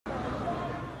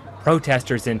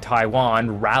Protesters in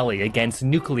Taiwan rally against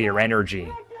nuclear energy.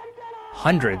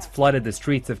 Hundreds flooded the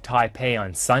streets of Taipei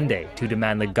on Sunday to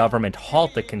demand the government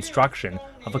halt the construction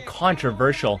of a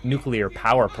controversial nuclear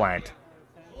power plant.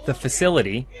 The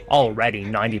facility, already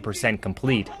 90%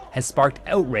 complete, has sparked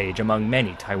outrage among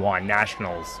many Taiwan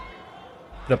nationals.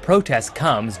 The protest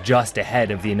comes just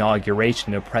ahead of the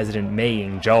inauguration of President Mei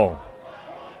Ying-jeou.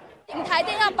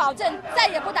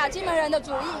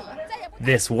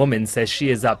 This woman says she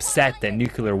is upset that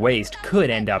nuclear waste could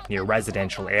end up near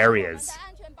residential areas.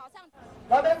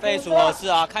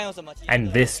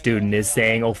 And this student is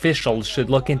saying officials should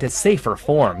look into safer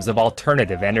forms of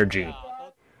alternative energy.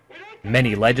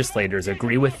 Many legislators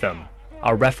agree with them.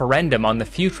 A referendum on the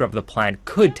future of the plant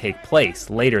could take place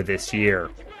later this year.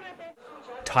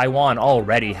 Taiwan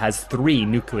already has 3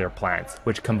 nuclear plants,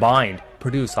 which combined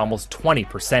produce almost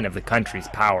 20% of the country's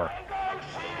power.